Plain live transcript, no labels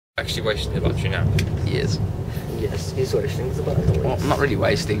Actually wasting the battery now. He is. Yes, he's wasting the battery. Well, I'm not really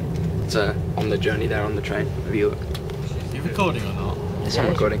wasting. It's on the journey there on the train. Have you look? Are you recording or not? Yes, I'm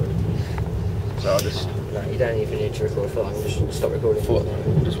recording. So I'll just... No, you don't even need to record for long, just stop recording.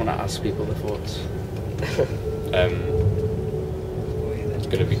 I just want to ask people their thoughts. It's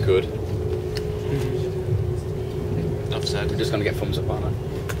going to be good. Enough said. We're just going to get thumbs up on it.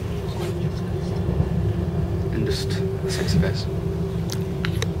 And just a sexy face.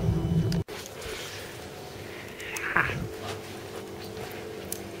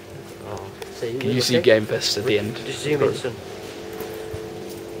 So You see GAMEfest at the end. Just zoom in, son.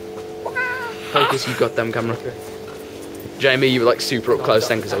 Focus, you've got them camera. Jamie, you were like super up close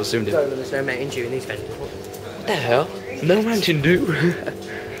then because I was zoomed in. There's no Mountain Dew in these vendors. What the hell? No Mountain Dew.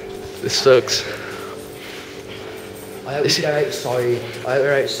 This sucks. I hope we go outside. I hope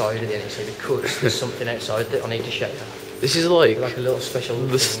we're outside at the end because there's something outside that I need to show you. This is like a little special.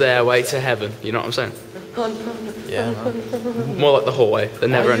 The stairway to heaven. You know what I'm saying? Yeah. More like the hallway, the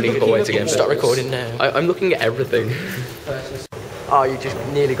never-ending hallway to GAMEfest. Start recording now. I'm looking at everything. Oh, you just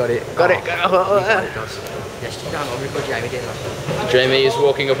nearly got it. Got it. Yes, you can't record Jamie doing that. Jamie is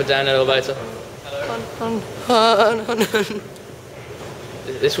walking up and down an elevator.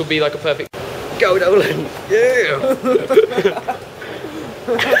 This would be like a perfect. Go, Dolan. Yeah.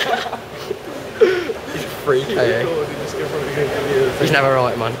 He's a freak. He's never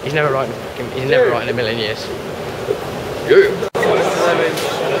right, man. He's never right. He's never right in a million years. Yeah.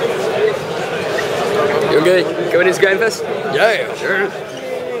 Youngie, going into GAMEfest? Yeah, sure.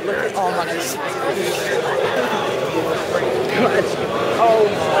 Oh man, it's... Oh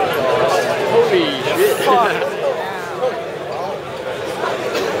my god. Holy shit.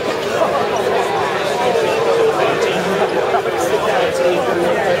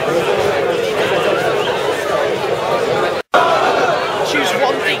 Choose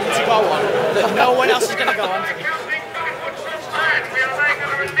one thing to go on that no one else is going to go on.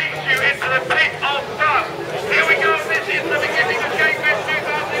 Here we go, this is the beginning of GAMEfest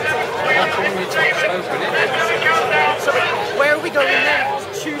 2011. So where are we going now?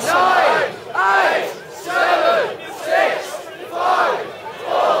 Choose 9, 8, 7, 6, 5,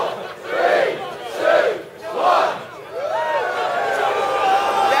 4, 3, 2, 1.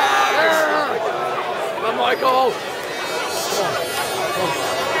 Come on, Michael.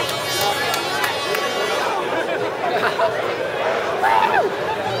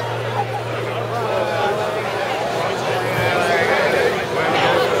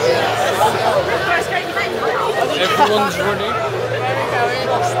 Everyone's running.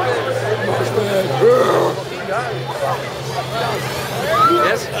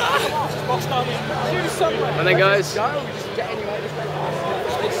 Yes. And then guys.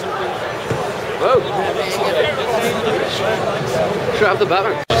 Whoa. Straight off the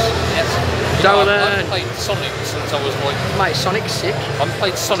bat. Yes. I've played Sonic since I was like... Mate, Sonic's sick. I've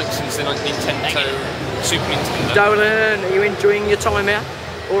played Sonic since the Nintendo, Super Nintendo. Dolan, are you enjoying your time here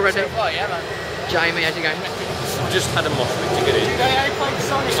already? Oh yeah, man. Jamie, how's it going? Just had a mosh pit to get in. It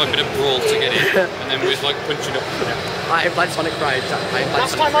was like a bit of brawl to get in, and then we was like punching up. I haven't played Sonic for ages.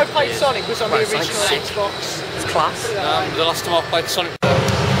 Last time I played Sonic was on the original Sonic's sick. Xbox. It's class. The last time I played Sonic.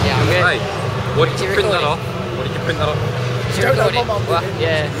 Yeah, I'm good. Hey, what did you print that off? What did you print that off? Is it recording?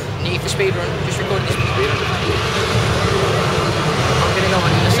 Yeah. Need for speed run. Just recording this speed run. I'm gonna go on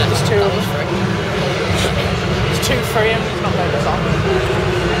in a second. There's two of us. There's 2 free and he's not playing the song.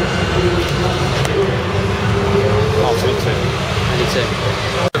 Oh, me too. I need to.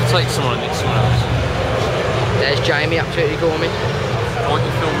 I'll take someone and it's someone else. There's Jamie, absolutely gormy. Why don't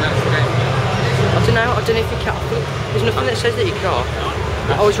you film the actual game? I don't know if you can. There's nothing that says that you can't.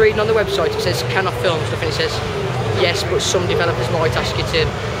 I was reading on the website, it says cannot film stuff, and it says yes, but some developers might ask you to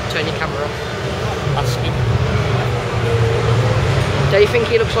turn your camera off. Asking. Do you think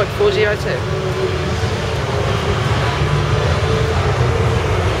he looks like 402?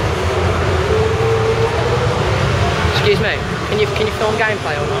 Excuse me, can you film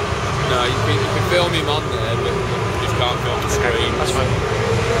gameplay or not? No, you can film him on there, but you just can't film the screen. That's fine.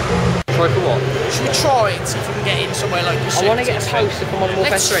 Try for what? Should we try and see if we can get in somewhere like this? I want to get a poster from Modern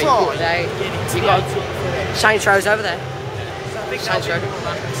Warfare 3. You got Saints Row's over there. Saints Row.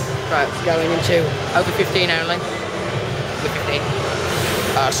 Right, going into over 15 only. Over 15.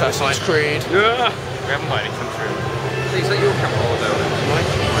 So Assassin's Creed. Yeah. We haven't played any country. Is that your camera or Dolan?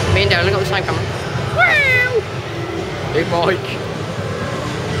 Me and Dolan got the same camera. Big Mike.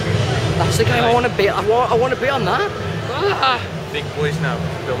 That's the game I want to be. I want to be on that. Big boys now.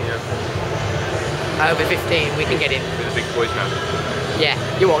 Film you. Over 15, we can get in. With the big boys now. Yeah,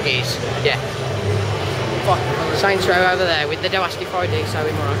 you want geese. Yeah. Saints Row over there with the Dewasky Friday, so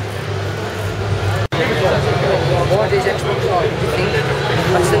we're alright. What is Xbox Live, do you think?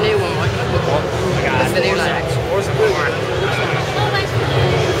 That's the new one, Mike. That's the new layout. One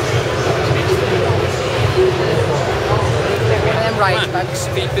of them rage bags.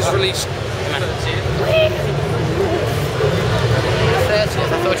 FIFA's released.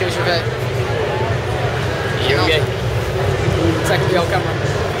 30th, I thought it was revealed. Youngie. Take the old camera.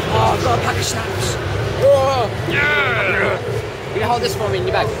 Oh, I've got a pack of snaps. Oh. Yeah. You hold this for me in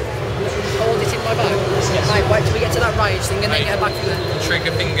your bag. Hold it in my bag. Yeah. Mate, wait till we get to that rage thing and then get back to the...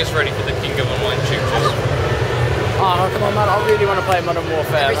 Trigger fingers ready for the king of online shooters. Oh, come on, man. I really want to play Modern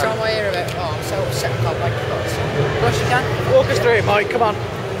Warfare. Every time I hear of it, oh, I'm so upset. I can't make it. Rush, you can. Walk us through it, Mike. Come on.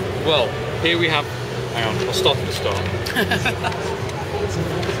 Well, here we have... Hang on, I'll start at the start.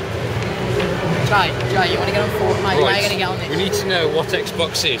 Jay, you want to get on Fortnite? Right. Where are you going to get on this? We need to know what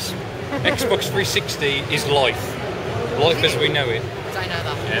Xbox is. Xbox 360 is life. Life as we know it. I know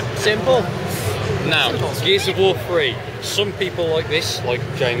that. Yeah. Simple. Now, Gears of War 3. Some people like this, like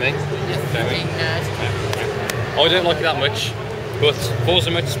Jamie. Fucking nerd. I don't like it that much, but Forza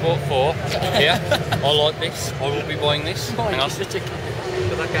Motorsport 4, yeah, I like this. I will be buying this. Hang on. For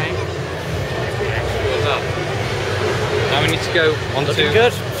that game. Now we need to go on to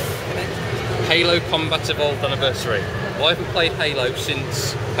Good. Halo Combat Evolved Anniversary. Well, I haven't played Halo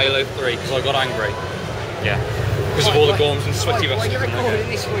since Halo 3 because I got angry. Yeah. Because of all the gorms and sweaty Why are you recording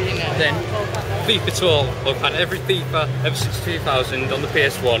this for you now? Then FIFA 12. I've had every FIFA ever since 2000 on the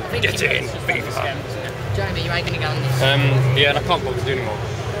PS1. Get in, FIFA. Jamie, you ain't going to get on this. Yeah, and I can't bother to do anymore.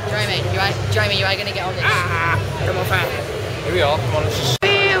 Jamie, you ain't going to get on this. Come on, fam. Here we are. Come on, let's just...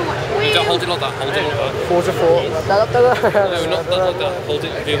 You don't hold it like that. Hold it like that. Forza 4. No, not that like that. Hold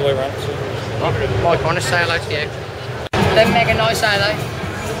it the other way around. So. Mike, I want to say hello to you. They're mega nice, are they?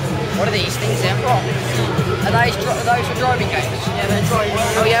 What are these things here? Are those for driving games? Yeah, they're driving.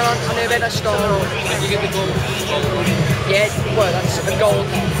 Oh yeah, I knew about that star. Did you get the gold? Yeah, well, that's a gold.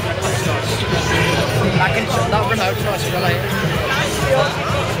 That's nice. That remote's nice as well, eh?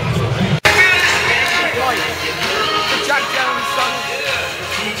 The Jack Jones song.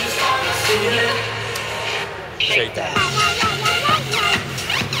 Shake that.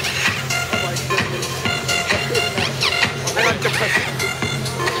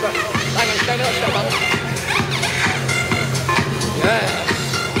 Hang on, stand up, step on. Yes.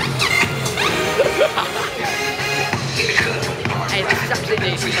 Hey, this is actually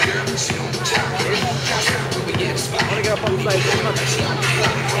decent. I want to go up on stage.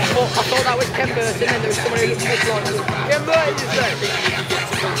 I thought that was Ken Burton and there was someone who looked like Ken Burton, you say?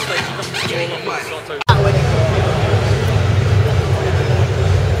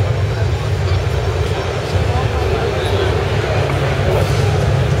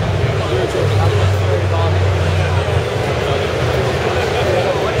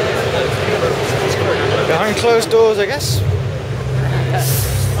 Behind closed doors, I guess.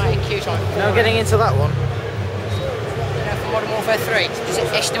 Estimated queue time. No getting into that one. You know, for Modern Warfare 3, is it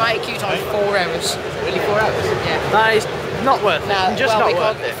estimated queue time 4 hours? Really 4 hours? Yeah. That is not worth it. No, Just well, not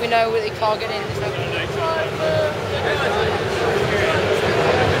worth it. If we know they can't get in, there's no...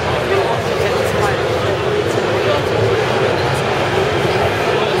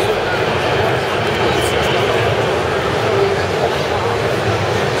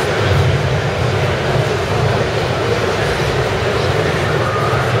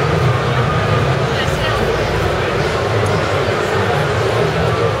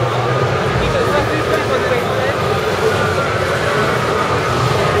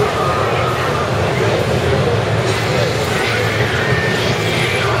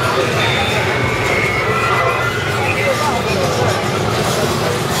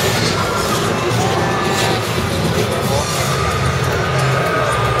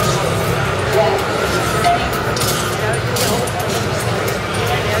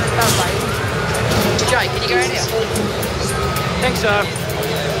 Jay, can you go in here? Think so.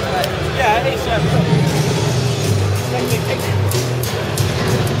 Yeah, I think so.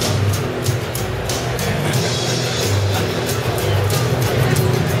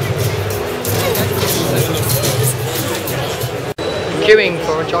 Queuing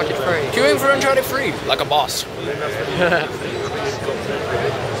for Uncharted 3. Queuing for Uncharted 3, like a boss.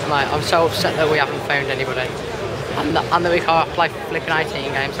 Mate, I'm so upset that we haven't found anybody. And that we can't play flipping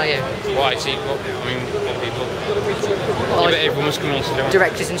 18 games, are you? Why? See, what people? Well, Yeah, but everyone was coming on to do it.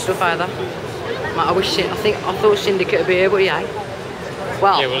 directors and stuff either. Mate, I thought Syndicate would be here, but yeah.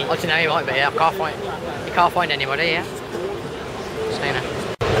 Well, Yeah, well, I don't know, he might be. I can't find anybody, yeah. So you know.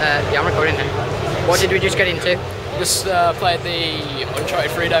 Yeah, I'm recording now. What did we just get into? Just played the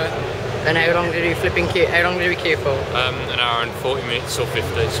Uncharted 3 demo. And how long did we queue? How long did we queue for? An hour and 40 minutes or 50,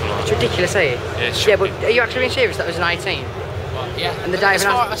 something like It's that. ridiculous, eh? Yeah, But are you actually being serious? That was an 18. Yeah. And the day of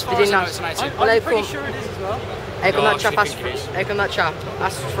as far as I know, it's an 18. I'm pretty sure it is as well. How come Oh, that chap I asked? think it is. How come that chap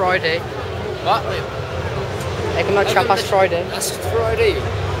asked Friday? What? How come that chap asked Friday? That's Friday.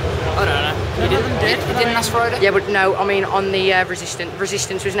 I don't know. He didn't ask Friday? Yeah, but no, I mean on the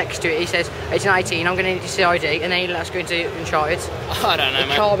Resistance was next to it. He says it's an 18. I'm going to need to see ID, and then he let us go into Uncharted. I don't know, It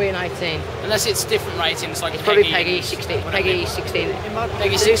mate. can't be an 18. Unless it's different ratings, like It's probably Peggy 16. Peggy 16. Peggy They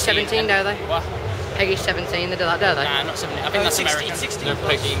do 16, 17, don't they? What? Peggy 17. They do that, don't they? Nah, not 17. I think that's American. 16 No,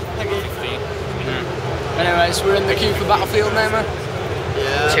 Peggy 15. Anyways, we're in the queue for Battlefield now, man.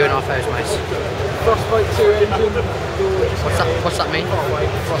 2.5 hours, mate. Frostbite 2 engine. What's that mean?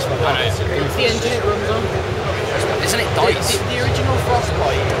 Frostbite. I know. It's the engine it runs on. Isn't it DICE? The original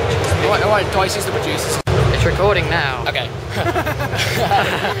Frostbite. Alright, DICE is the producer. It's recording now. Okay.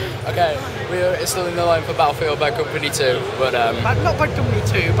 Okay, we're still in the line for Battlefield Bad Company 2, but Not Bad Company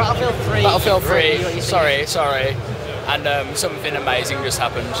 2, Battlefield 3. Battlefield Three, what 3, you sorry. And something amazing just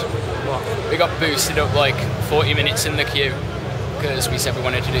happened. We got boosted up like 40 minutes in the queue because we said we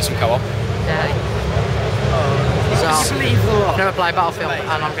wanted to do some co-op. Yeah. So, I've never played Battlefield,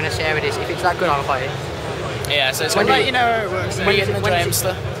 and I'm going to see how it is. If it's that good, I'll play it. Yeah, so it's When going do to you be know how it works. me and the when is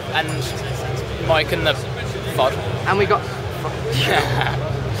Dreamster and Mike and the Fod. And we got...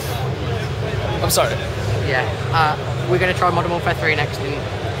 I'm sorry. Yeah. We're going to try Modern Warfare 3 next.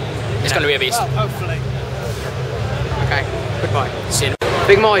 It's going to be a beast. Hopefully. Okay. Goodbye. See you.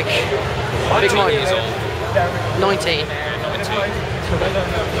 Big Mike. Big 19 Mike. years old. 19. 19.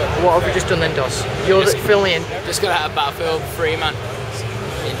 What have we just done then, Dos? You're filling in. Just got out of Battlefield 3, man.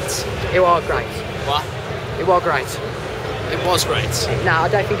 It was great. What? It was great. It was great. No, I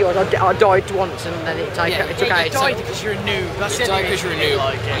don't think it was. I died once and then it took You ages. died because you're a noob. That's You it. died because you're a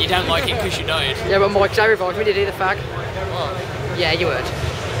noob. You don't like it because you died. Yeah, but Mike, I revived me, did he, the fag? Yeah, you would.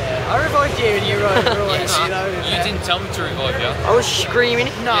 I revived you and you were Yes. You didn't tell me to revive you. I was screaming.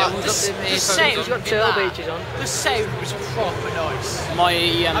 No, Yeah, well, the the sound He's got in turtle that- beaches on. The sound was proper nice. My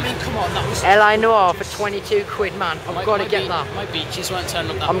I mean, come on, that was... LA Noir for 22 quid, man. I've got to get that. My beaches won't turn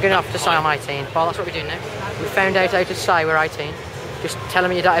up that. I'm going to have to say I'm 18. Well, that's what we're doing now. We found out how to say we're 18. Just tell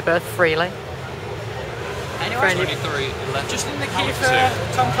them your date of birth freely. Anyway, 23 left. just in the queue for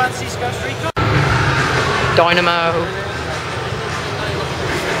Tom Clancy's Ghost Recon. Dynamo.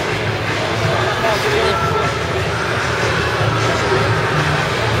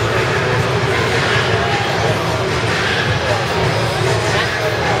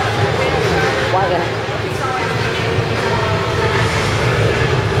 Wagon.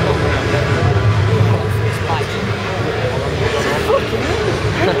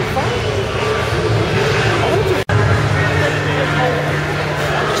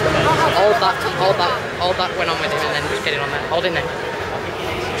 Hold that when I'm with him and then just get it on there. Hold it there.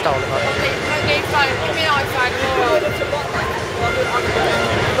 Just hold it right there.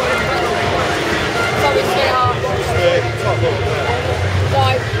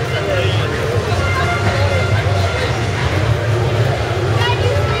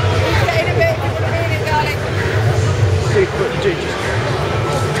 Dude, just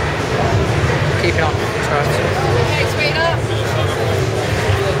keep it on. It's right.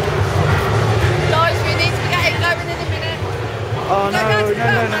 Oh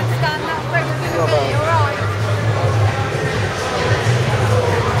no.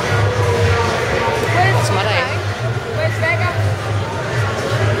 What's my name? Where's Vegas?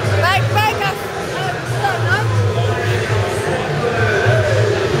 Vegas!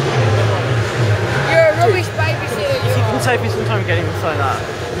 You're a rubbish babysitter. If you can save me some time getting this like that.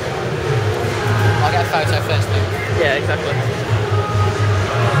 I'll get a photo first then. Yeah, exactly.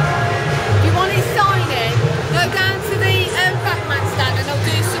 If you want it signing, go down to the Batman stand and I'll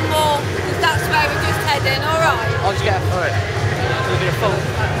do some more because that's where we're just heading, alright? I'll just get a photo. We'll do a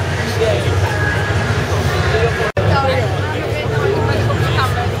full.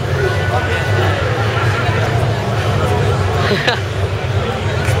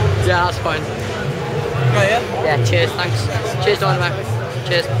 Yeah, that's fine. Oh yeah? Yeah, cheers, thanks. Cheers, Dynamo.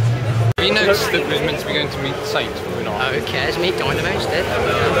 Cheers. Have you noticed that we was meant to be going to meet Saints, but we're not? Who cares? Meet Dynamo instead.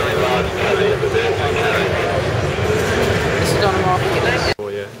 This is Dynamo. Oh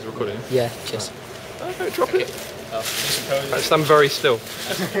yeah, it's recording. Yeah, cheers. Don't drop it. Right, stand very still.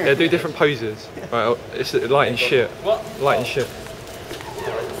 Yeah, do different poses. Right, it's light and shit. What? Light and shit.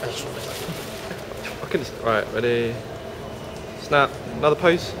 Right, ready. Snap. Another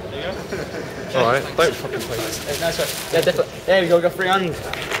pose. Alright, don't fucking pose. Nice one. Yeah, definitely. There we go, got free hand.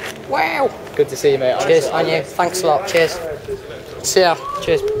 Wow. Good to see you, mate. Cheers, and you. Thanks a lot. Cheers. See ya.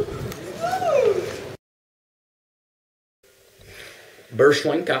 Cheers.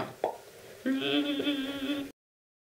 Berschlenka.